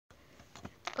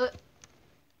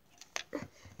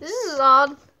This is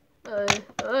odd.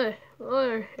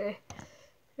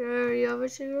 You have a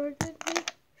cigarette with me?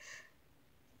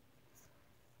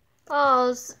 Oh,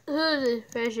 who's this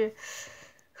fisher?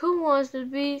 Who wants to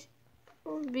be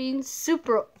being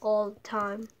super all the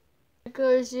time? Of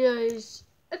course, he has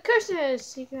a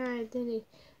secret identity.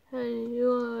 And you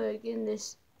are getting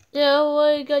this. Yeah, well,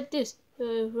 I got this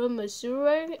from a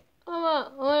sewer.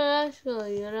 I'm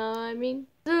actually, you know what I mean?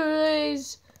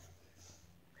 These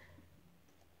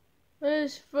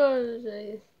from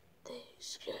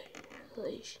these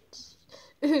relations.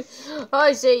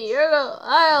 I say,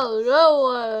 I don't know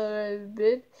what I've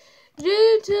been. Did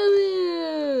you tell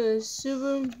me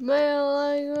super male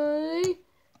identity?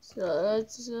 So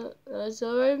that's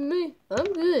alright with me.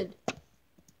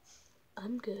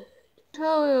 I'm good.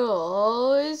 Tell me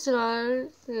always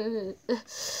hard.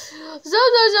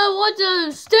 Sometimes I want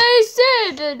to stay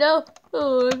safe and don't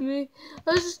with me.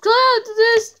 Let's cloud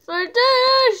this for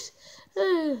days.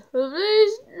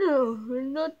 Please, no, we're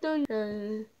not done.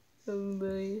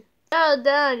 Somebody. Now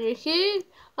down, you kid.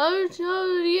 I'm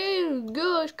telling you,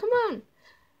 gosh, come on.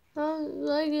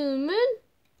 Like in a minute?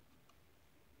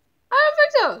 I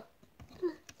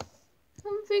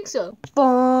don't think so.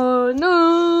 Oh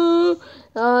no.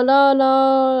 La la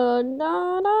la la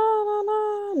la la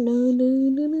la no no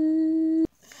no no.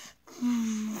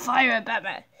 Fire at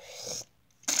Batman.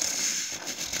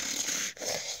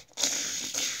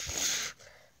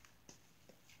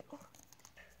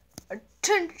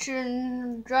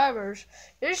 Attention drivers,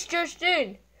 this just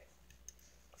in.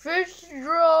 Fish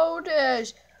Road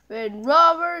has been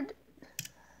robbers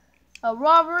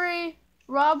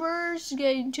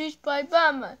getting chased by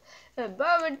Batman. And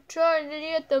Batman tried to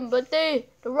get them, but the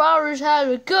robbers had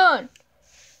a gun.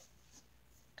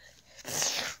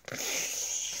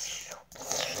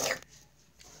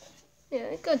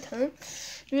 Yeah, I got time.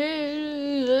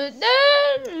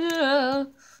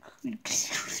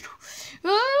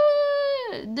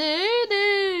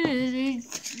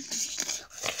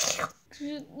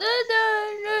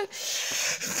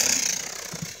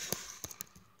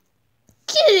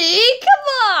 Kitty, come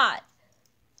on!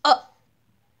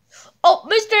 Oh,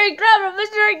 Mr.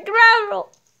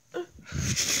 Incredible!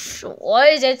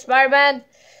 What is it, Spider-Man?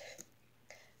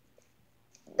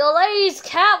 The lady's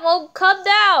cat won't come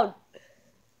down.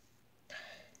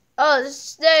 Oh,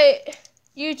 stay.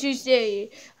 You two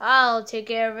stay. I'll take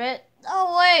care of it.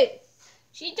 Oh, wait.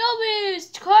 She told me it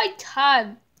was quite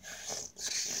time.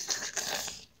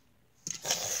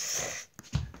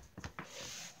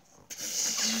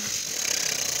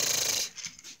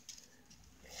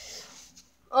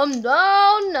 I'm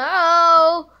down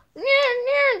now.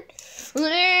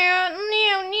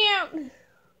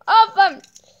 Up.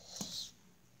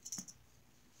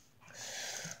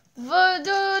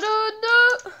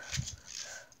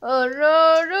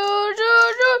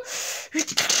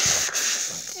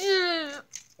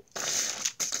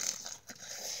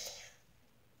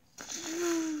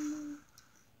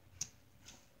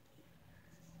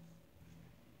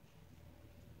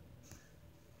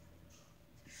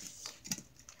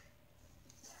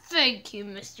 Thank you,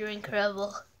 Mr.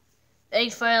 Incredible.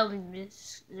 Thanks for helping me,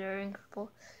 Mr.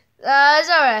 Incredible. It's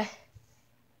alright.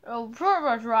 Oh,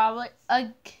 probably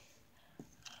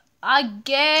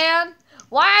again.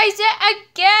 Why is it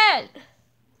again?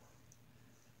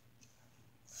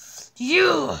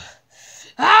 You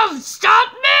have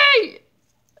stopped me.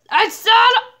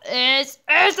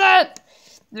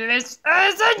 This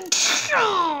isn't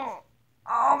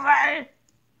over.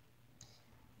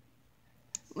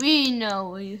 We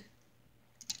know you.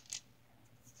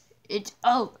 It's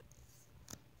over.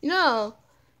 No,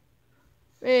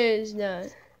 it's not.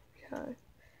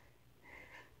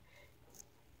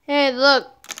 Hey, look.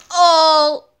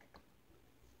 Oh,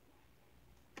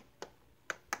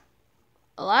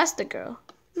 Elastigirl,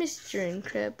 Mr.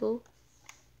 Incredible.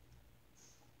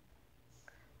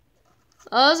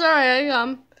 Oh, sorry, I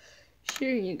come.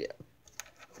 Here you go.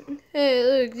 Hey,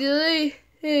 look, Dilly.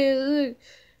 Hey, look.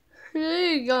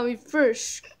 You got me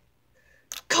first.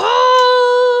 Call!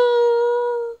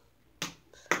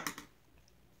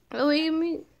 Oh, wait, you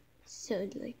mean? So,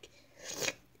 like,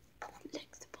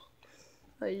 flexible.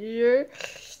 Are you sure?